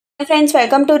Friends,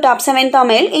 welcome to Top 7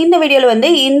 Tamil. இந்த வீடியோல வந்து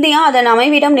இந்தியா அதன்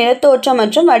அமைவிடம் நிலத்தோற்றம்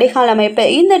மற்றும் வடிகால் அமைப்பு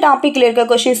இந்த டாபிக்ல இருக்க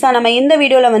क्वेश्चंस தான் நம்ம இந்த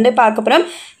வீடியோல வந்து பார்க்க போறோம்.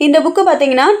 இந்த புக்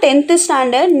பாத்தீங்கன்னா 10th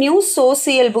standard new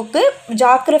social book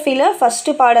ஜியோகிராஃபில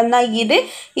first பாடம் தான்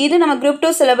இது நம்ம group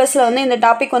 2 சிலபஸ்ல வந்து இந்த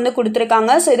டாபிக் வந்து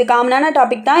கொடுத்திருக்காங்க. சோ இது காமனான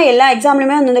டாபிக் தான். எல்லா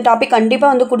எக்ஸாம்லயுமே வந்து இந்த டாபிக் கண்டிப்பா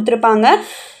வந்து கொடுத்திருப்பாங்க.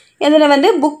 இதில் வந்து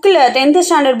புக்கில் 10th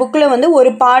ஸ்டாண்டர்ட் புக்கில் வந்து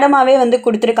ஒரு பாடமாகவே வந்து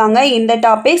கொடுத்துருக்காங்க இந்த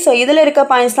டாபிக். ஸோ இதில் இருக்க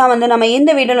பாயிண்ட்ஸ் தான் வந்து நம்ம இந்த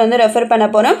வீடியோவில் வந்து ரெஃபர் பண்ண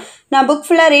போகிறோம். நான் புக்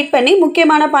ஃபுல்லாக ரீட் பண்ணி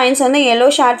முக்கியமான பாயிண்ட்ஸ் வந்து எல்லோ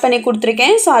ஷேர் பண்ணி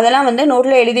கொடுத்துருக்கேன். ஸோ அதெல்லாம் வந்து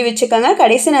நோட்டில் எழுதி வச்சுக்கோங்க.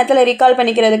 கடைசி நேரத்தில் ரீகால்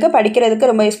பண்ணிக்கிறதுக்கு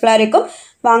படிக்கிறதுக்கு ரொம்ப யூஸ்ஃபுல்லாக இருக்கும்.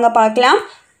 வாங்க பார்க்கலாம்.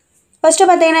 ஃபஸ்ட்டு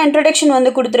பார்த்தீங்கன்னா இன்ட்ரடக்ஷன்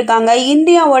வந்து கொடுத்துருக்காங்க.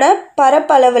 இந்தியாவோட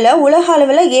பரப்பளவில் உலக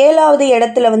அளவில் 7வது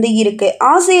இடத்துல வந்து இருக்குது.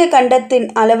 ஆசிய கண்டத்தின்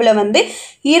அளவில் வந்து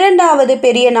 2வது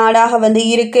பெரிய நாடாக வந்து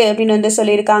இருக்குது அப்படின்னு வந்து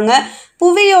சொல்லியிருக்காங்க.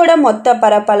 புவியோட மொத்த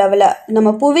பரப்பளவில்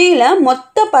நம்ம புவியில்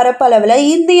மொத்த பரப்பளவில்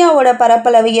இந்தியாவோட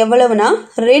பரப்பளவு எவ்வளவுனா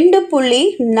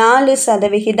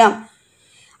 2.4%.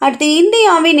 அடுத்து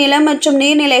இந்தியாவின் நிலம் மற்றும்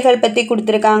நீர்நிலைகள் பற்றி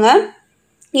கொடுத்துருக்காங்க.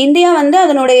 இந்தியா வந்து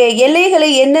அதனுடைய எல்லைகளை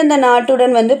எந்தெந்த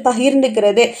நாட்டுடன் வந்து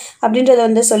பகிர்ந்துக்கிறது அப்படின்றத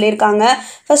வந்து சொல்லியிருக்காங்க.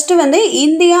 ஃபஸ்ட்டு வந்து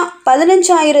இந்தியா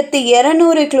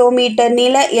 15,200 கிலோமீட்டர்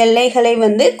நில எல்லைகளை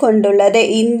வந்து கொண்டுள்ளது.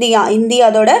 இந்தியா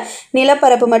அதோட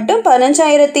நிலப்பரப்பு மட்டும்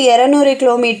 15,200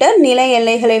 கிலோமீட்டர் நில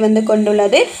எல்லைகளை வந்து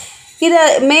கொண்டுள்ளது. இதை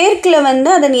மேற்கில் வந்து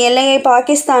அதன் எல்லையை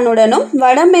பாகிஸ்தானுடனும்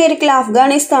வடமேற்கில்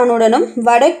ஆப்கானிஸ்தானுடனும்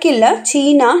வடக்கில்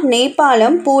சீனா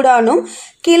நேபாளம் பூடானும்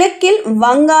கிழக்கில்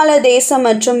வங்காளதேசம்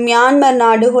மற்றும் மியான்மர்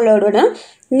நாடுகளுடன்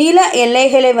நில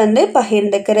எல்லைகளை வந்து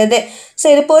பகிர்ந்துக்கிறது. ஸோ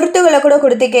இது பொறுத்துகளை கூட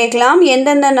கொடுத்து கேட்கலாம்.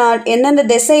 எந்தெந்த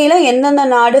திசையில் எந்தெந்த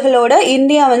நாடுகளோட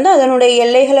இந்தியா வந்து அதனுடைய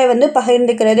எல்லைகளை வந்து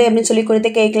பகிர்ந்துக்கிறது அப்படின்னு சொல்லி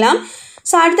கொடுத்து கேட்கலாம்.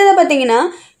 ஸோ அடுத்ததை பார்த்தீங்கன்னா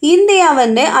இந்தியா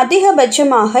வந்து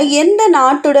அதிகபட்சமாக எந்த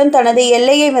நாட்டுடன் தனது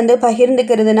எல்லையை வந்து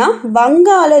பகிர்ந்துக்கிறதுனா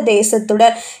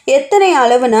வங்காளதேசத்துடன். எத்தனை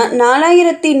அளவுனா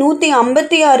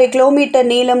 4,156 கிலோமீட்டர்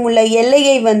நீளம் உள்ள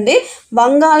எல்லையை வந்து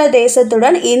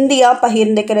வங்காளதேசத்துடன் இந்தியா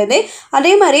பகிர்ந்துக்கிறது.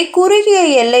 அதே மாதிரி குறுகிய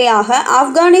எல்லையாக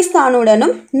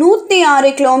ஆப்கானிஸ்தானுடனும்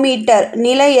 106 கிலோமீட்டர்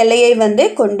நில எல்லையை வந்து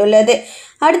கொண்டுள்ளது.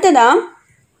 அடுத்ததான்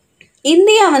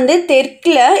இந்தியா வந்து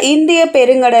தெற்கில் இந்திய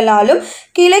பெருங்கடலாலும்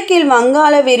கிழக்கில்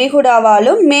வங்காள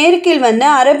விரிகுடாவாலும் மேற்கில் வந்து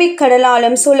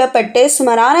அரபிக்கடலாலும் சூழப்பட்டு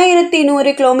சுமார்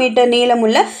 6,100 கிலோமீட்டர்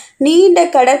நீளமுள்ள நீண்ட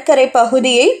கடற்கரை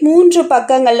பகுதியை 3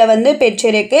 பக்கங்களில் வந்து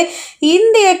பெற்றிருக்கு.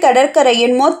 இந்திய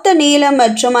கடற்கரையின் மொத்த நீளம்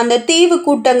மற்றும் அந்த தீவு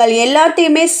கூட்டங்கள்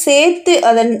எல்லாத்தையுமே சேர்த்து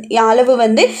அதன் அளவு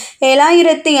வந்து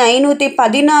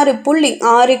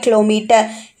 7,516.6 கிலோமீட்டர்.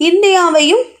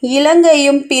 இந்தியாவையும்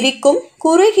இலங்கையும் பிரிக்கும்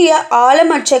குறுகிய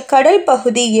ஆழமற்ற கடல்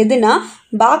பகுதி எதுனா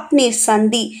பாக்னீர்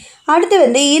சந்தி. அடுத்து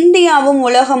வந்து இந்தியாவும்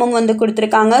உலகமும் வந்து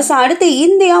கொடுத்துருக்காங்க. ஸோ அடுத்து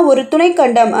இந்தியா ஒரு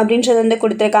துணைக்கண்டம் அப்படின்றது வந்து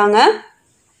கொடுத்துருக்காங்க.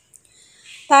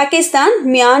 பாகிஸ்தான்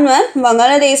மியான்மர்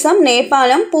வங்காளதேசம்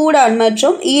நேபாளம் பூடான்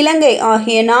மற்றும் இலங்கை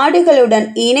ஆகிய நாடுகளுடன்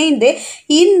இணைந்து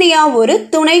இந்தியா ஒரு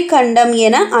துணைக்கண்டம்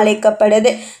என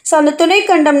அழைக்கப்படுது. ஸோ அந்த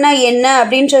துணைக்கண்டம்னா என்ன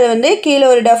அப்படின்றது வந்து கீழே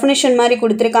ஒரு டெஃபினிஷன் மாதிரி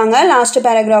கொடுத்துருக்காங்க லாஸ்ட்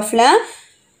பேராகிராஃபில்.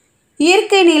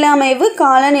 இயற்கை நில அமைவு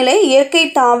காலநிலை இயற்கை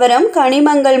தாவரம்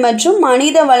கனிமங்கள் மற்றும்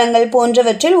மனித வளங்கள்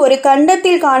போன்றவற்றில் ஒரு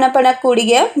கண்டத்தில்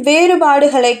காணப்படக்கூடிய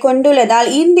வேறுபாடுகளை கொண்டுள்ளதால்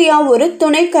இந்தியா ஒரு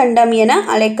துணைக்கண்டம் என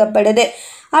அழைக்கப்படுது.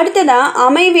 அடுத்ததாக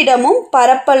அமைவிடமும்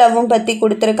பரப்பளவும் பற்றி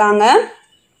கொடுத்துருக்காங்க.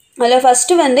 அதில்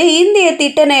ஃபஸ்ட்டு வந்து இந்திய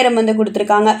திட்ட நேரம் வந்து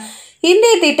கொடுத்துருக்காங்க.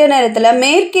 இந்திய திட்ட நேரத்தில்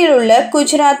மேற்கில் உள்ள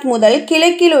குஜராத் முதல்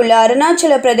கிழக்கில் உள்ள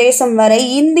அருணாச்சல பிரதேசம் வரை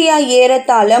இந்தியா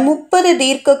ஏறத்தாழ 30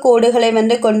 தீர்க்க கோடுகளை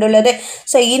வந்து கொண்டுள்ளது.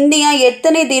 ஸோ இந்தியா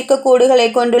எத்தனை தீர்க்க கோடுகளை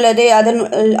கொண்டுள்ளது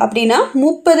அப்படின்னா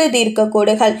 30 தீர்க்க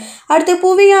கோடுகள். அடுத்து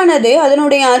புவியானது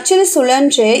அதனுடைய அச்சில்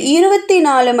சுழன்று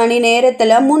 24 மணி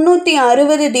நேரத்தில்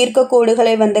 360 தீர்க்க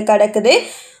கோடுகளை வந்து கடக்குது.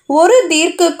 ஒரு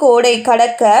தீர்க்க கோடை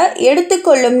கடக்க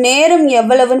எடுத்துக்கொள்ளும் நேரம்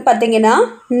எவ்வளவுன்னு பார்த்தீங்கன்னா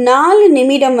 4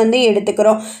 நிமிடம் வந்து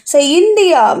எடுத்துக்கிறோம். ஸோ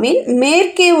இந்தியாவின்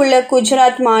மேற்கே உள்ள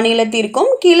குஜராத்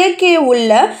மாநிலத்திற்கும் கிழக்கே உள்ள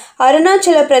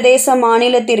அருணாச்சல பிரதேச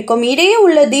மாநிலத்திற்கும் இடையே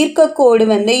உள்ள தீர்க்க கோடு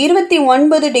வந்து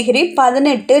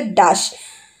 29°18'.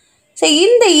 ஸோ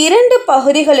இந்த 2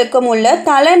 பகுதிகளுக்கும் உள்ள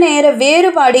தலநேர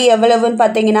வேறுபாடு எவ்வளவுன்னு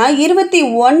பார்த்தீங்கன்னா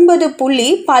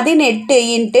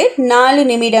 29.18 × 4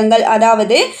 நிமிடங்கள்.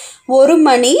 அதாவது 1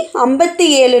 மணி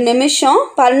 57 நிமிஷம்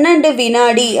 12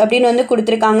 வினாடி அப்படின்னு வந்து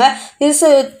கொடுத்துருக்காங்க. இது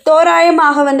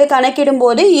தோராயமாக வந்து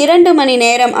கணக்கிடும்போது 2 மணி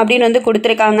நேரம் அப்படின்னு வந்து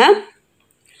கொடுத்துருக்காங்க.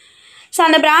 ஸோ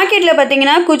அந்த ப்ராக்கெட்டில்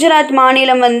பார்த்தீங்கன்னா குஜராத்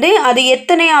மாநிலம் வந்து அது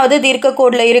எத்தனையாவது தீர்க்க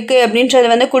கோடில் இருக்குது அப்படின்றது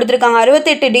வந்து கொடுத்துருக்காங்க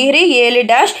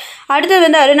 68°7'. அடுத்தது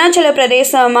வந்து அருணாச்சல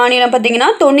பிரதேச மாநிலம் பார்த்தீங்கன்னா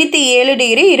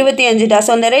 97°25'.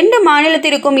 ஸோ அந்த 2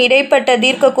 மாநிலத்திற்கும் இடைப்பட்ட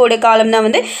தீர்க்க கோடு காலம் தான்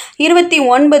வந்து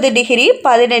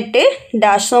 29°18'.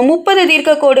 ஸோ 30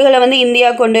 தீர்க்க கோடுகளை வந்து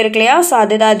இந்தியா கொண்டு இருக்கு இல்லையா. ஸோ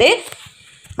அதுதான் அது.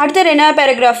 அடுத்த 2வது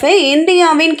பேராகிராஃபு,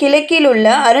 இந்தியாவின் கிழக்கில் உள்ள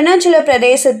அருணாச்சல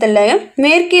பிரதேசத்தில்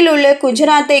மேற்கில் உள்ள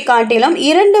குஜராத்தை காட்டிலும்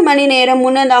 2 மணி நேரம்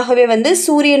முன்னதாகவே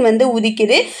சூரியன்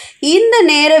உதிக்குது. இந்த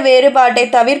நேர வேறுபாட்டை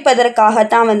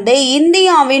தவிர்ப்பதற்காகத்தான்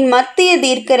இந்தியாவின் மத்திய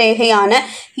தீர்க்க ரேகையான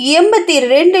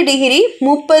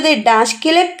 82°30'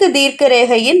 கிழக்கு தீர்க்க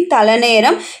ரேகையின்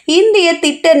தலைநேரம் இந்திய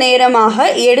திட்ட நேரமாக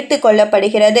எடுத்து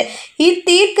கொள்ளப்படுகிறது.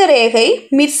 இத்தீர்க்க ரேகை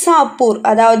மிர்சாப்பூர்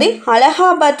அதாவது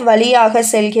அலகாபாத் வழியாக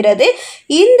செல்கிறது.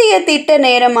 இந்திய திட்ட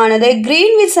நேரமானது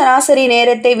கிரீன்விச் சராசரி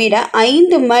நேரத்தை விட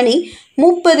 5 மணி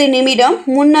 30 நிமிடம்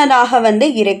முன்னதாக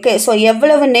இருக்கு. ஸோ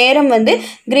எவ்வளவு நேரம்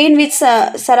கிரீன்விச்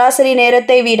சராசரி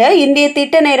நேரத்தை விட இந்திய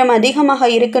திட்ட நேரம் அதிகமாக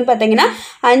இருக்குன்னு பார்த்தீங்கன்னா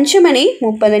 5 மணி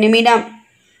 30 நிமிடம்.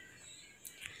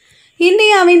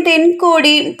 இந்தியாவின்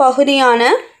தென்கோடி பகுதியான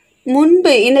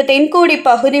இந்த தென்கோடி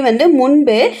பகுதி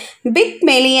முன்பு பிக்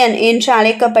மெலியன் என்று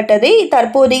அழைக்கப்பட்டது.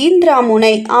 தற்போது இந்திரா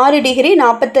முனை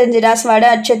 6°45' வட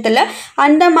அச்சத்தில்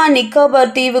அந்தமான்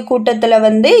நிக்கோபார் தீவு கூட்டத்தில்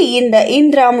இந்த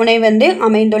இந்திரா முனை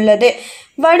அமைந்துள்ளது.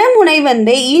 வடமுனை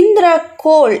இந்திரா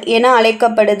கோல் என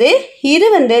அழைக்கப்படுது. இது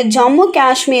ஜம்மு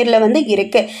காஷ்மீரில்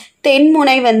இருக்கு.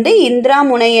 தென்முனை இந்திரா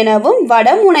முனை எனவும்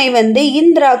வடமுனை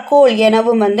இந்திரா கோல்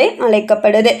எனவும்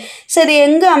அழைக்கப்படுது. ஸோ இது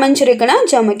எங்கே அமைஞ்சிருக்குன்னா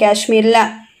ஜம்மு காஷ்மீரில்.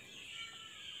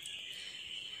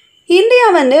 இந்தியா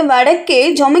வடக்கே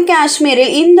ஜம்மு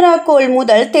காஷ்மீரில் இந்திரா கோல்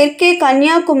முதல் தெற்கே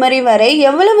கன்னியாகுமரி வரை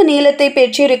எவ்வளவு நீளத்தை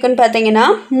பெற்றிருக்குன்னு பார்த்தீங்கன்னா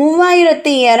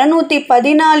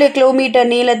 3214 கிலோமீட்டர்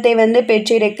நீளத்தை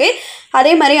பெற்றிருக்கு.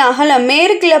 அதே மாதிரி அகலம்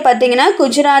மேற்கில் பார்த்தீங்கன்னா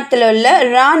குஜராத்தில் உள்ள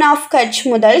ரான் ஆஃப் கட்ச்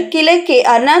முதல் கிழக்கே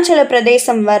அருணாச்சல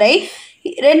பிரதேசம் வரை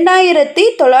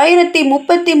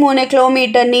 2933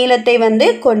 கிலோமீட்டர் நீளத்தை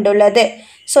கொண்டுள்ளது.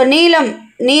 ஸோ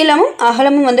நீளமும்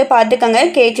அகலமும் பார்த்துக்கங்க,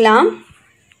 கேட்கலாம்.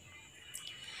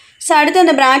 ஸோ அடுத்து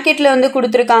அந்த ப்ராக்கெட்டில்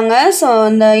கொடுத்துருக்காங்க. ஸோ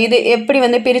அந்த இது எப்படி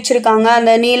பிரிச்சிருக்காங்க,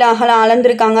 அந்த நீல அகலம்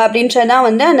அளந்துருக்காங்க அப்படின்றதான்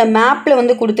அந்த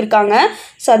மேப்பில் கொடுத்துருக்காங்க.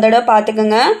 ஸோ அதோட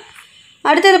பார்த்துக்கோங்க.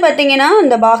 அடுத்தது பார்த்திங்கன்னா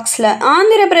அந்த பாக்ஸில்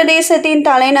ஆந்திர பிரதேசத்தின்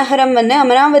தலைநகரம்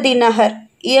அமராவதி நகர்.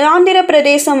 ஆந்திர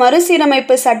பிரதேச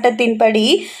மறுசீரமைப்பு சட்டத்தின்படி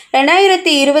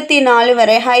 2024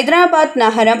 வரை ஹைதராபாத்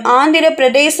நகரம் ஆந்திர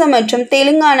பிரதேசம் மற்றும்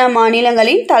தெலுங்கானா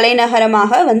மாநிலங்களின்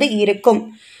தலைநகரமாக இருக்கும்.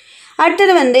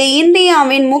 அடுத்தது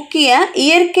இந்தியாவின் முக்கிய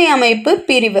இயற்கை அமைப்பு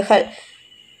பிரிவுகள்.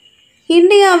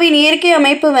 இந்தியாவின் இயற்கை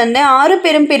அமைப்பு 6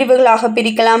 பெரும் பிரிவுகளாக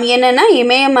பிரிக்கலாம். என்னென்னா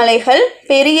இமயமலைகள்,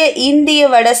 பெரிய இந்திய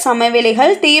வட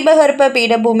சமவெளிகள், தீபகற்ப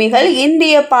பீடபூமிகள்,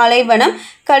 இந்திய பாலைவனம்,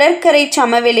 கடற்கரை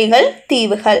சமவெளிகள்,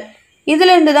 தீவுகள்.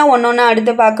 இதிலிருந்து தான் ஒன்றொன்னா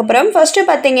அடுத்து பார்க்க போகிறோம். ஃபஸ்ட்டு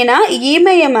பார்த்தீங்கன்னா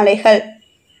இமயமலைகள்.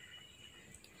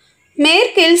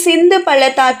 மேற்கில் சிந்து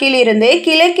பள்ளத்தாக்கில் இருந்து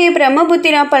கிழக்கே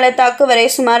பிரம்மபுத்திரா பள்ளத்தாக்கு வரை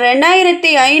சுமார்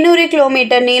 2500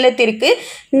 கிலோமீட்டர் நீளத்திற்கு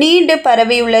நீண்டு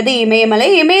பரவியுள்ளது இமயமலை.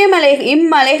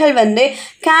 இம்மலைகள்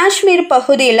காஷ்மீர்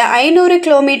பகுதியில் 500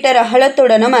 கிலோமீட்டர்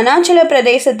அகலத்துடனும் அருணாச்சல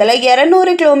பிரதேசத்தில்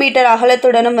 200 கிலோமீட்டர்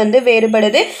அகலத்துடனும்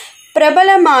வேறுபடுது.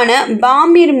 பிரபலமான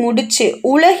பாமீர் முடிச்சு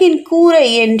உலகின் கூரை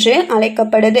என்று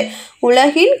அழைக்கப்படுது.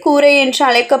 உலகின் கூரை என்று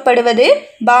அழைக்கப்படுவது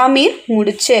பாமீர்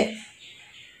முடிச்சு.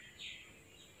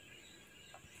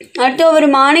 அடுத்து ஒரு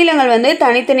மாநிலங்கள்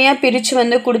தனித்தனியாக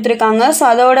பிரித்து கொடுத்துருக்காங்க. ஸோ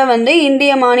அதோட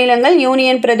இந்திய மாநிலங்கள்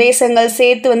யூனியன் பிரதேசங்கள்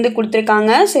சேர்த்து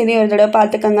கொடுத்துருக்காங்க. ஸோ இதையும் ஒரு தடவை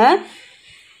பார்த்துக்கோங்க.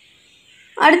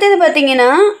 அடுத்தது பார்த்திங்கன்னா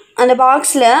அந்த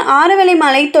பாக்ஸில் ஆரவல்லி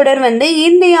மலைத்தொடர்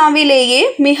இந்தியாவிலேயே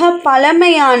மிக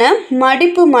பழமையான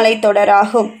மடிப்பு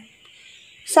மலைத்தொடராகும்.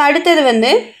 ஸோ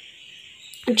அடுத்தது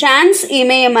டிரான்ஸ்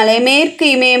இமயமலை, மேற்கு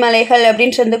இமயமலைகள்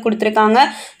அப்படின்ட்டு கொடுத்துருக்காங்க.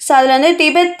 ஸோ அதில்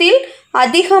திபெத்தில்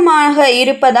அதிகமாக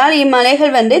இருப்பதால்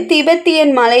இம்மலைகள்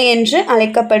திபெத்தியன் மலை என்று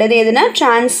அழைக்கப்படுது. எதுனா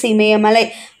டிரான்ஸ் இமயமலை.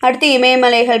 அடுத்து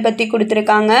இமயமலைகள் பற்றி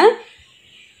கொடுத்துருக்காங்க.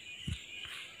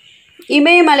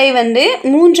 இமயமலை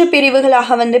 3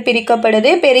 பிரிவுகளாக பிரிக்கப்படுது.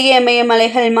 பெரிய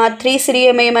இமயமலைகள் மாத்ரி, சிறிய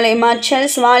இமயமலை மாச்சல்,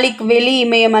 ஸ்வாலிக் வெளி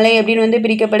இமயமலை அப்படின்னு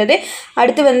பிரிக்கப்படுது.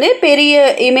 அடுத்து பெரிய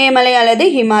இமயமலை அல்லது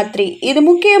ஹிமாத்ரி. இது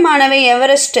முக்கியமானவை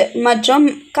எவரெஸ்ட் மற்றும்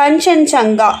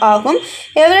கஞ்சன்ஜங்கா ஆகும்.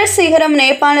 எவரெஸ்ட் சிகரம்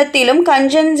நேபாளத்திலும்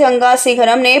கஞ்சன்ஜங்கா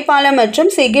சிகரம் நேபாளம்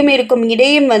மற்றும் சிக்கிம் இருக்கும்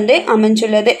இடையும்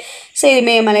அமைஞ்சுள்ளது. சரி,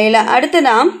 இமயமலையில்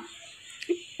அடுத்துதான்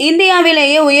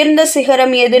இந்தியாவிலேயே உயர்ந்த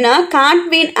சிகரம் எதுனா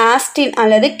காட்வின் ஆஸ்டின்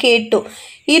அல்லது கேட்டு.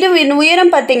 இதுவின்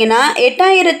உயரம் பார்த்திங்கன்னா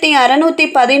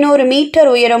 8611 மீட்டர்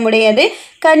உயரம் உடையது.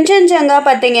 கஞ்சன்ஜங்கா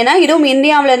பார்த்திங்கன்னா இதுவும்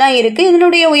இந்தியாவில் தான் இருக்குது.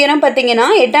 இதனுடைய உயரம் பார்த்திங்கன்னா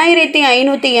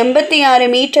 8586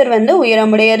 மீட்டர்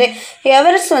உயரமுடையது.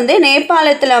 எவரெஸ்ட்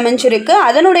நேபாளத்தில் அமைஞ்சிருக்கு.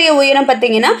 அதனுடைய உயரம்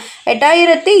பார்த்திங்கன்னா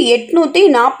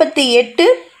 8848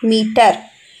 மீட்டர்.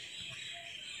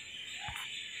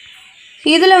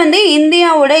 இதில்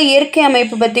இந்தியாவோட இயற்கை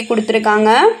அமைப்பு பற்றி கொடுத்துருக்காங்க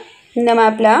இந்த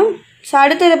மேப்பில். ஸோ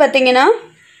அடுத்தது பார்த்திங்கன்னா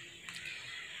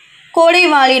கோடை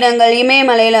வாழிடங்கள்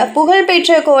இமயமலையில்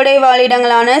புகழ்பெற்ற கோடை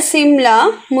வாழிடங்களான சிம்லா,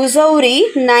 முசௌரி,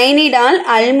 நைனிடால்,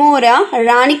 அல்மோரா,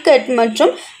 ராணிகட்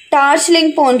மற்றும்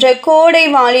டார்ஜிலிங் போன்ற கோடை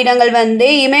வாழிடங்கள் வந்து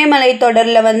இமயமலை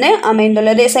தொடரில் வந்து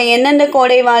அமைந்துள்ளது. ஸோ எந்தெந்த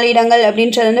கோடை வாழிடங்கள்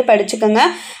அப்படின்றது வந்து படிச்சுக்கோங்க.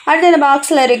 அடுத்து இந்த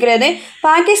பாக்ஸில் இருக்கிறது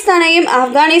பாகிஸ்தானையும்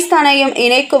ஆப்கானிஸ்தானையும்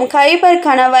இணைக்கும் கைபர்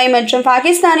கணவாய் மற்றும்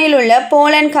பாகிஸ்தானில் உள்ள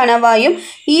போலண்ட் கணவாயும்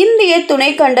இந்திய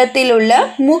துணைக்கண்டத்தில் உள்ள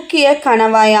முக்கிய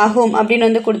கணவாயாகும் அப்படின்னு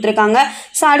வந்து கொடுத்துருக்காங்க.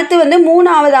 ஸோ அடுத்து வந்து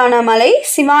மூணாவதான மலை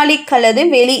சிவாலிக் அல்லது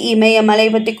வெளி இமயமலை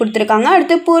பற்றி கொடுத்துருக்காங்க.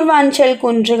 அடுத்து பூர்வாஞ்சல்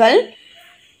குன்றுகள்.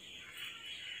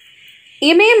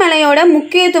 இமயமலையோட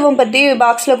முக்கியத்துவம் பற்றி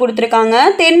பாக்ஸில் கொடுத்துருக்காங்க.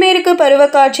 தென்மேற்கு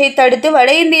பருவக்காற்றை தடுத்து வட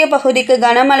இந்திய பகுதிக்கு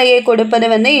கனமழையை கொடுப்பது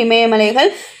வந்து இமயமலைகள்.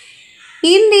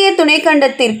 இந்திய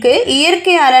துணைக்கண்டத்திற்கு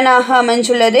இயற்கை அரணாக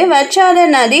அமைஞ்சுள்ளது. வற்றாத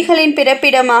நதிகளின்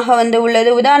பிறப்பிடமாக வந்து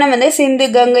உள்ளது. உதாரணம் வந்து சிந்து,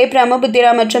 கங்கை,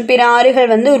 பிரம்மபுத்திரா மற்றும் பிற ஆறுகள்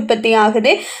வந்து உற்பத்தி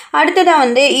ஆகுது. அடுத்ததாக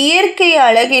வந்து இயற்கை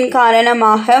அழகின்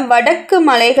காரணமாக வடக்கு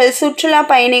மலைகள் சுற்றுலா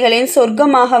பயணிகளின்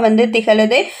சொர்க்கமாக வந்து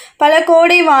திகழுது. பல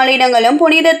கோடை வாழிடங்களும்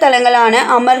புனித தலங்களான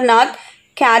அமர்நாத்,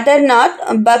 கேதார்நாத்,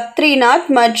 பத்ரிநாத்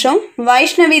மற்றும்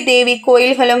வைஷ்ணவி தேவி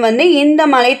கோயில்களும் வந்து இந்த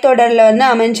மலைத்தொடரில் வந்து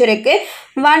அமைஞ்சிருக்கு.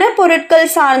 வனப்பொருட்கள்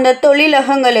சார்ந்த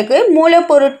தொழிலகங்களுக்கு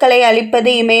மூலப்பொருட்களை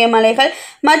அளிப்பது இமயமலைகள்.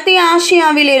 மத்திய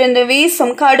ஆசியாவில் இருந்து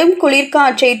வீசும் கடும்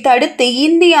குளிர்காற்றை தடுத்து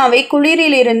இந்தியாவை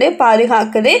குளிரிலிருந்து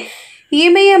பாதுகாக்குது.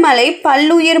 இமயமலை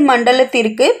பல்லுயிர்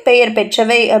மண்டலத்திற்கு பெயர்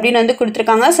பெற்றவை அப்படின்னு வந்து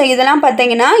கொடுத்துருக்காங்க. ஸோ இதெல்லாம்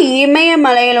பார்த்தீங்கன்னா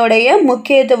இமயமலைகளுடைய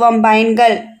முக்கியத்துவம்,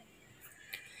 பயன்கள்.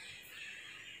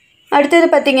 அடுத்தது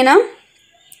பார்த்திங்கன்னா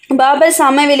பாபர்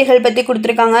சமவெளிகள் பற்றி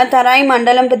கொடுத்துருக்காங்க. தராய்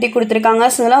மண்டலம் பற்றி கொடுத்துருக்காங்க.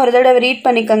 ஸோ இதெல்லாம் ஒரு தடவை ரீட்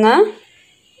பண்ணிக்கோங்க.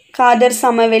 காதர்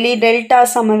சமவெளி, டெல்டா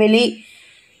சமவெளி.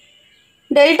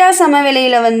 டெல்டா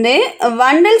சமவெளியில் வந்து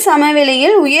வண்டல்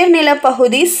சமவெளியில்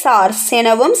உயர்நிலப்பகுதி சார்ஸ்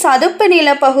எனவும் சதுப்பு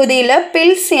நிலப்பகுதியில்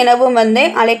பில்ஸ் எனவும் வந்து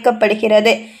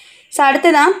அழைக்கப்படுகிறது. ஸோ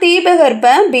அடுத்ததான்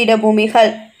தீபகற்ப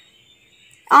பீடபூமிகள்.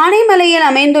 ஆனைமலையில்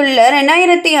அமைந்துள்ள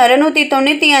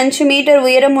 2695 மீட்டர்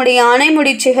உயரமுடைய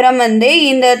ஆனைமுடி சிகரம் வந்து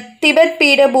இந்த திபெத்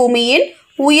பீடபூமியின்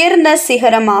உயர்ந்த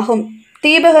சிகரமாகும்.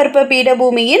 தீபகற்ப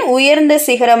பீடபூமியின் உயர்ந்த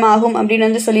சிகரமாகும் அப்படின்னு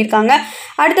வந்து சொல்லியிருக்காங்க.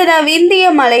 அடுத்ததாக விந்திய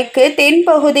மலைக்கு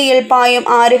தென்பகுதியில் பாயும்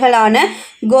ஆறுகளான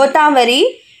கோதாவரி,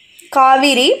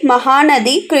 காவிரி,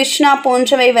 மகாநதி, கிருஷ்ணா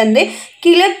போன்றவை வந்து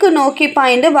கிழக்கு நோக்கி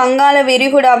பாய்ந்து வங்காள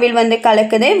விரிகுடாவில் வந்து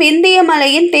கலக்குது. விந்திய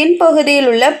மலையின் தென்பகுதியில்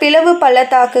உள்ள பிளவு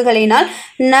பள்ளத்தாக்குகளினால்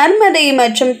நர்மதை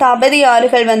மற்றும் தபதி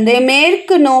ஆறுகள் வந்து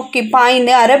மேற்கு நோக்கி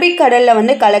பாய்ந்து அரபிக்கடலில்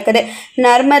வந்து கலக்குது.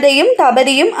 நர்மதையும்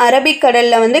தபதியும்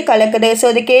அரபிக்கடலில் வந்து கலக்குது. ஸோ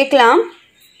அது கேட்கலாம்.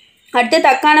 அடுத்து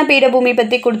தக்கான பீடபூமி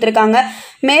பற்றி கொடுத்துருக்காங்க.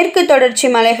 மேற்கு தொடர்ச்சி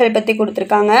மலைகள் பற்றி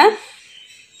கொடுத்துருக்காங்க.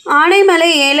 ஆனைமலை,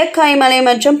 ஏலக்காய் மலை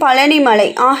மற்றும் பழனி மலை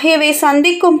ஆகியவை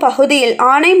சந்திக்கும் பகுதியில்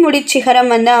ஆனைமுடி சிகரம்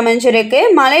வந்து அமைஞ்சிருக்கு.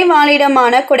 மலை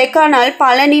வாழிடமான கொடைக்கானல்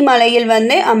பழனி மலையில்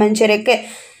வந்து அமைஞ்சிருக்கு.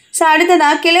 ஸோ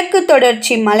அடுத்ததாக கிழக்கு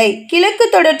தொடர்ச்சி மலை. கிழக்கு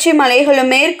தொடர்ச்சி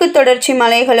மலைகளும் மேற்கு தொடர்ச்சி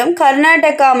மலைகளும்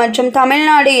கர்நாடகா மற்றும்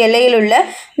தமிழ்நாடு எல்லையில் உள்ள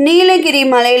நீலகிரி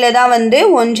மலையில் தான் வந்து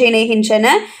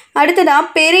ஒன்றிணைகின்றன.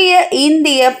 அடுத்ததாக பெரிய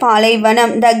இந்திய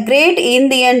பாலைவனம், த கிரேட்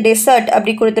இந்தியன் டெசர்ட்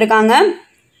அப்படி கொடுத்துருக்காங்க.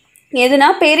 எதுனா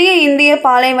பெரிய இந்திய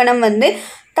பாலைவனம் வந்து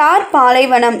தார்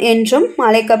பாலைவனம் என்றும்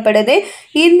அழைக்கப்படுது.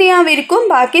 இந்தியாவிற்கும்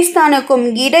பாகிஸ்தானுக்கும்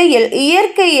இடையில்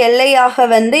இயற்கை எல்லையாக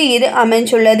வந்து இது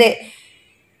அமைஞ்சுள்ளது.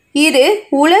 இது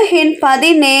உலகின்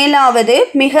 17வது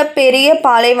மிகப்பெரிய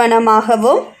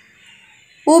பாலைவனமாகவும்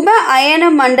உப அயன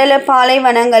மண்டல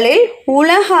பாலைவனங்களில்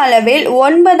உலக அளவில்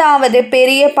 9வது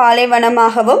பெரிய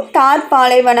பாலைவனமாகவும் தார்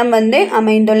பாலைவனம் வந்து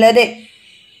அமைந்துள்ளது.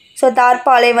 ஸோ தார்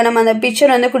பாலைவனம் அந்த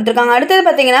பிக்சர் வந்து கொடுத்துருக்காங்க. அடுத்தது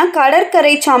பார்த்திங்கன்னா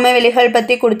கடற்கரை சமவெளிகள்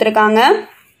பற்றி கொடுத்துருக்காங்க.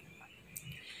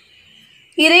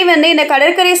 இதை வந்து இந்த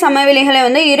கடற்கரை சமவெளிகளை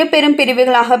வந்து இரு பெரும்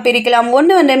பிரிவுகளாக பிரிக்கலாம்.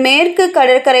 ஒன்று வந்து மேற்கு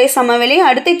கடற்கரை சமவெளி,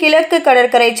 அடுத்து கிழக்கு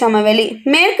கடற்கரை சமவெளி.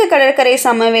 மேற்கு கடற்கரை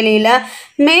சமவெளியில்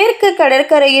மேற்கு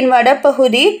கடற்கரையின்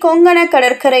வடபகுதி கொங்கண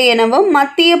கடற்கரை எனவும்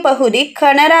மத்திய பகுதி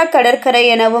கனரா கடற்கரை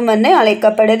எனவும் வந்து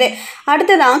அழைக்கப்படுது.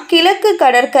 அடுத்ததான் கிழக்கு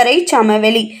கடற்கரை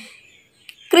சமவெளி.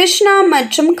 கிருஷ்ணா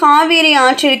மற்றும் காவிரி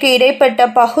ஆற்றிற்கு இடைப்பட்ட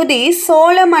பகுதி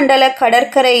சோழமண்டல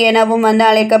கடற்கரை எனவும் வந்து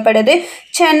அழைக்கப்படுது.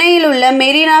 சென்னையில் உள்ள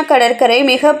மெரினா கடற்கரை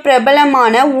மிக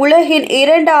பிரபலமான உலகின்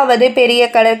 2வது பெரிய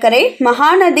கடற்கரை.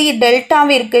 மகாநதி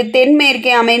டெல்டாவிற்கு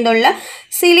தென்மேற்கே அமைந்துள்ள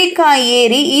சிலிக்கா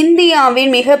ஏரி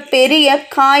இந்தியாவின் மிகப்பெரிய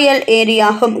காயல்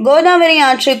ஏரியாகும். கோதாவரி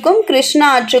ஆற்றுக்கும் கிருஷ்ணா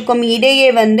ஆற்றுக்கும்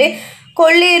இடையே வந்து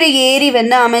கொள்ளேறு ஏரி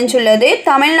வந்து அமைஞ்சுள்ளது.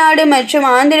 தமிழ்நாடு மற்றும்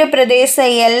ஆந்திர பிரதேச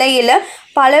எல்லையில்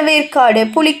பழவேற்காடு,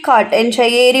 புலிக்காட் என்ற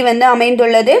ஏரி வந்து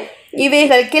அமைந்துள்ளது.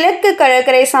 இவைகள் கிழக்கு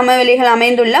கடற்கரை சமவெளிகள்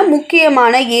அமைந்துள்ள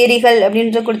முக்கியமான ஏரிகள்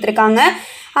அப்படின்னு கொடுத்துருக்காங்க.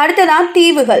 அடுத்ததான்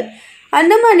தீவுகள்.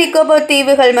 அந்தமான் நிக்கோபார்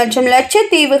தீவுகள் மற்றும்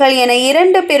லட்சத்தீவுகள் என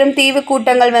 2 பெரும் தீவு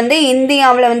கூட்டங்கள் வந்து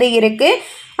இந்தியாவில் வந்து இருக்குது.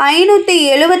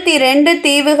 572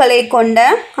 தீவுகளை கொண்ட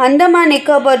அந்தமான்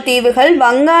நிக்கோபார் தீவுகள்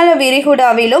வங்காள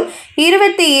விரிகுடாவிலும்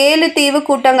 27 தீவு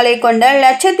கூட்டங்களை கொண்ட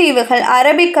லட்சத்தீவுகள்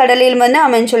அரபிக்கடலில் வந்து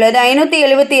அமைஞ்சுள்ளது.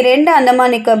 572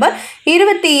 அந்தமான் நிக்கோபார்,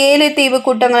 27 தீவு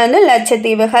கூட்டங்கள் வந்து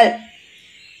லட்சத்தீவுகள்.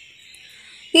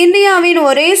 இந்தியாவின்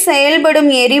ஒரே செயல்படும்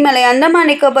எரிமலை அந்தமான்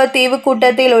நிக்கோபார் தீவு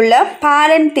கூட்டத்தில் உள்ள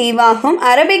பாரன் தீவாகும்.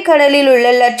 அரபிக்கடலில் உள்ள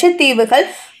லட்சத்தீவுகள்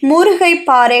முருகை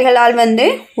பாறைகளால் வந்து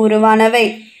உருவானவை.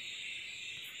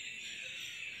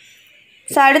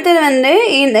 அடுத்தது வந்து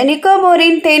இந்த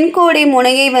நிக்கோபாரின் தென்கோடி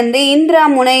முனையை வந்து இந்திரா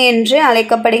முனை என்று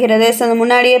அழைக்கப்படுகிறது.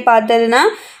 முன்னாடியே பார்த்ததுன்னா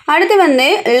அடுத்து வந்து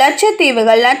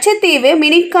லட்சத்தீவு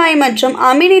மினிக்காய் மற்றும்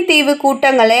அமினி தீவு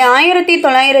கூட்டங்களை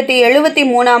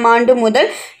 1973 ஆண்டு முதல்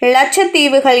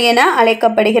லட்சத்தீவுகள் என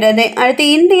அழைக்கப்படுகிறது. அடுத்து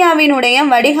இந்தியாவினுடைய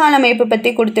வடிகால் அமைப்பு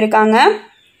பற்றி கொடுத்துருக்காங்க.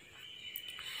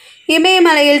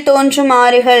 இமயமலையில் தோன்றும்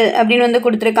ஆறுகள் அப்படின்னு வந்து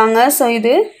கொடுத்துருக்காங்க.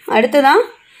 இது அடுத்துதான்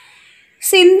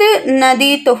சிந்து நதி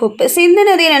தொகுப்பு. சிந்து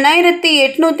நதி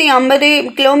 2850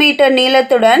 கிலோமீட்டர்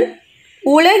நீளத்துடன்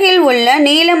உலகில் உள்ள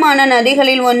நீளமான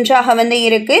நதிகளில் ஒன்றாக வந்து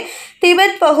இருக்கு.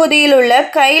 திபெத் பகுதியில் உள்ள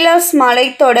கைலாஸ்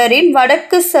மலைத்தொடரின்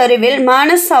வடக்கு சரிவில்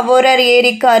மானசரோவர்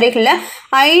ஏரிக்கு அருகில்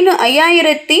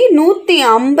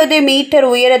 5150 மீட்டர்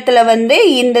உயரத்தில் வந்து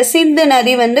இந்த சிந்து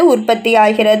நதி வந்து உற்பத்தி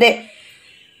ஆகிறது.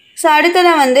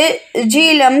 அடுத்ததான் வந்து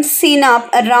ஜீலம், சினாப்,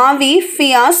 ராவி,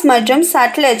 ஃபியாஸ் மற்றும்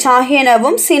சட்லஜ்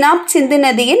ஆகியனவும் சினாப் சிந்து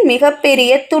நதியின்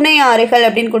மிகப்பெரிய துணை ஆறுகள்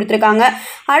அப்படின்னு கொடுத்துருக்காங்க.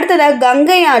 அடுத்ததாக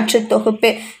கங்கை ஆற்று தொகுப்பு.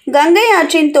 கங்கை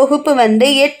ஆற்றின் தொகுப்பு வந்து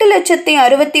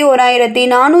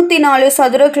 8,61,404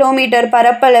 சதுர கிலோமீட்டர்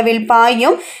பரப்பளவில்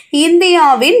பாயும்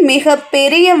இந்தியாவின் மிக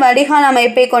பெரிய வடிகால்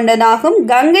அமைப்பை கொண்டதாகும்.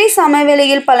 கங்கை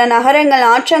சமவெளியில் பல நகரங்கள்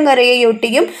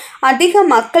ஆற்றங்கரையொட்டியும் அதிக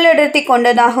மக்களடர்த்தி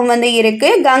கொண்டதாகவும் வந்து இருக்கு.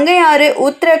 கங்கை ஆறு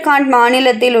உத்தரகாண்ட்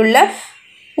மாநிலத்தில் உள்ள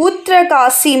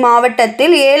உத்தரகாசி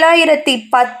மாவட்டத்தில்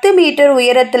 7010 மீட்டர்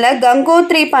உயரத்தில்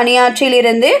கங்கோத்ரி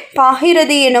பனியாற்றிலிருந்து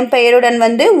பாகிரதி எனும் பெயருடன்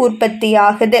வந்து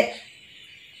உற்பத்தியாகுது.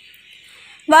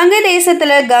 வங்க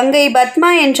தேசத்தில் கங்கை பத்மா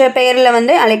என்ற பெயரில்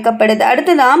வந்து அழைக்கப்படுது.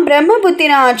 அடுத்ததான்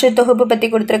பிரம்மபுத்திரா ஆற்று தொகுப்பு பற்றி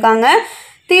கொடுத்துருக்காங்க.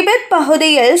 திபெத்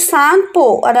பகுதியில் சாங்போ,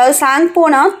 அதாவது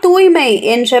சாங்போனா தூய்மை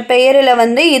என்ற பெயரில்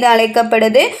வந்து இது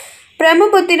அழைக்கப்படுது.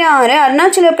 பிரம்மபுத்திரா ஆறு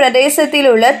அருணாச்சல பிரதேசத்தில்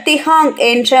உள்ள திஹாங்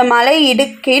என்ற மலை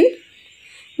இடுக்கின்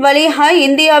வழியாக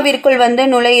இந்தியாவிற்குள் வந்து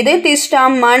நுழையுது.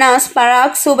 திஸ்டாம், மனாஸ்,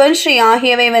 பராக், சுபன்ஸ்ரீ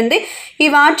ஆகியவை வந்து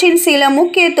இவ்வாற்றின் சில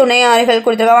முக்கிய துணை ஆறுகள்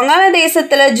கொடுத்துருக்காங்க.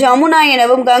 வங்காளதேசத்தில் ஜமுனா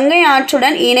எனவும் கங்கை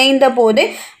ஆற்றுடன் இணைந்த போது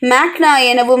மேக்னா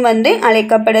எனவும் வந்து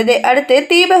அழைக்கப்படுது. அடுத்து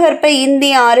தீபகற்ப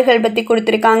இந்திய ஆறுகள் பற்றி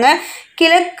கொடுத்துருக்காங்க.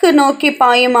 கிழக்கு நோக்கி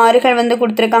பாயும் ஆறுகள் வந்து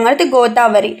கொடுத்துருக்காங்க. அடுத்து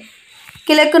கோதாவரி.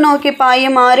 கிழக்கு நோக்கி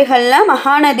பாயும் ஆறுகளில்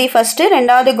மகாநதி ஃபஸ்ட்டு,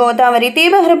 ரெண்டாவது கோதாவரி.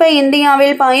 தீபகற்ப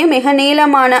இந்தியாவில் பாயும் மிக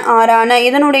நீளமான ஆறான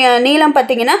இதனுடைய நீளம்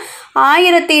பார்த்திங்கன்னா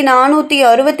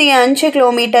 1465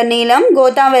 கிலோமீட்டர் நீளம்.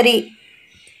 கோதாவரி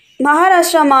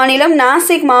மகாராஷ்டிரா மாநிலம்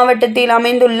நாசிக் மாவட்டத்தில்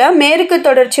அமைந்துள்ள மேற்கு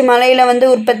தொடர்ச்சி மலையில் வந்து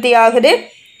உற்பத்தி ஆகுது.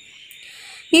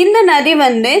 இந்த நதி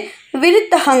வந்து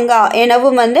விருத்தகங்கா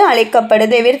எனவும் வந்து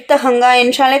அழைக்கப்படுது. விருத்தகங்கா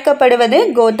என்று அழைக்கப்படுவது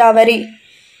கோதாவரி.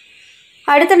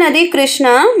 அடுத்த நதி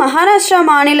கிருஷ்ணா. மகாராஷ்டிரா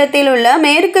மாநிலத்தில் உள்ள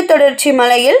மேற்கு தொடர்ச்சி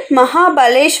மலையில்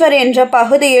மகாபலேஸ்வர் என்ற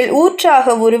பகுதியில்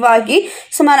ஊற்றாக உருவாகி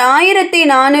சுமார்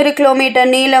 1400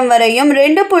 கிலோமீட்டர் நீளம் வரையும்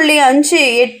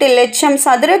 2.58 லட்சம்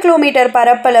சதுர கிலோமீட்டர்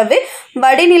பரப்பளவு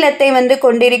வடிநிலத்தை வந்து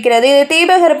கொண்டிருக்கிறது. இது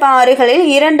தீபகற்ப ஆறுகளில்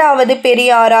 2வது பெரிய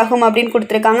ஆறாகும் அப்படின்னு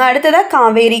கொடுத்துருக்காங்க. அடுத்ததாக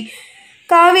காவேரி.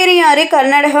 காவேரி ஆறு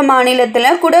கர்நாடக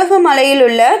மாநிலத்தில் குடகு மலையில்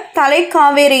உள்ள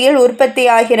தலைக்காவேரியில் உற்பத்தி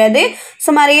ஆகிறது.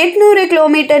 சுமார் 800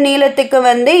 கிலோமீட்டர் நீளத்துக்கு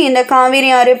வந்து இந்த காவிரி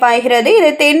ஆறு பாய்கிறது. இது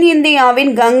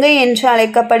தென்னிந்தியாவின் கங்கை என்று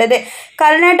அழைக்கப்படுது.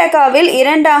 கர்நாடகாவில்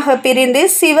 2ஆக பிரிந்து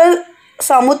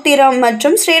சிவசமுத்திரம்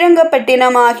மற்றும்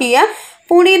ஸ்ரீரங்கப்பட்டினம் ஆகிய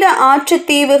புனித ஆற்று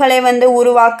தீவுகளை வந்து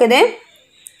உருவாக்குது.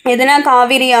 இதனால்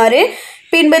காவிரி ஆறு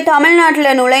பின்பு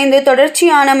தமிழ்நாட்டில் நுழைந்து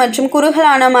தொடர்ச்சியான மற்றும்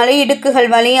குறுகலான மலை இடுக்குகள்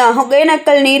வழியாக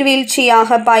ஒகேனக்கல்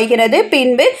நீர்வீழ்ச்சியாக பாய்கிறது.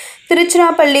 பின்பு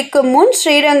திருச்சிராப்பள்ளிக்கு முன்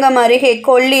ஸ்ரீரங்கம் அருகே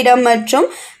கொள்ளிடம் மற்றும்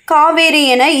காவேரி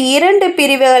என 2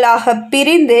 பிரிவுகளாக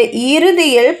பிரிந்து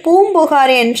இறுதியில்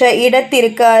பூம்புகார் என்ற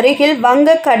இடத்திற்கு அருகில்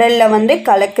வங்கக்கடலில் வந்து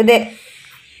கலக்குது.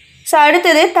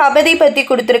 அடுத்தது தபதி பற்றி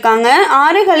கொடுத்துருக்காங்க.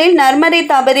 ஆறுகளில் நர்மதை,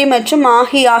 தபதி மற்றும்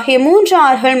மாஹி ஆகிய 3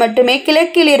 ஆறுகள் மட்டுமே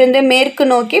கிழக்கிலிருந்து மேற்கு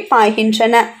நோக்கி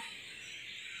பாய்கின்றன.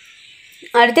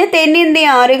 அடுத்து தென்னிந்திய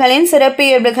ஆறுகளின்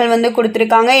சிறப்பியல்புகள் வந்து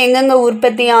கொடுத்துருக்காங்க. எங்கெங்கே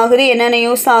உற்பத்தி ஆகுது, என்னென்ன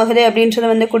யூஸ் ஆகுது அப்படின்றத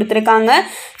வந்து கொடுத்துருக்காங்க.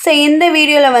 இந்த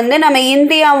வீடியோவில் வந்து நம்ம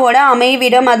இந்தியாவோட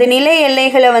அமைவிடம், அது நில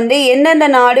எல்லைகளை வந்து எந்தெந்த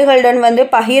நாடுகளுடன் வந்து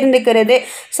பகிர்ந்துக்கிறது,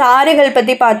 ஆறுகள்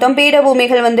பற்றி பார்த்தோம்,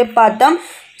 பீடபூமிகள் வந்து பார்த்தோம்.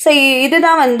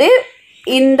 இதுதான் வந்து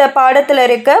இந்த பாடத்தில்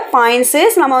இருக்க பாயிண்ட்ஸு.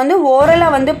 நம்ம வந்து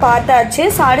ஓரலாக வந்து பார்த்தாச்சு.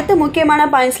 அடுத்து முக்கியமான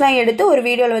பாயிண்ட்ஸ்லாம் எடுத்து ஒரு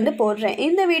வீடியோவில் வந்து போடுறேன்.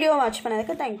 இந்த வீடியோவை வாட்ச்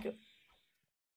பண்ணதுக்கு தேங்க்யூ.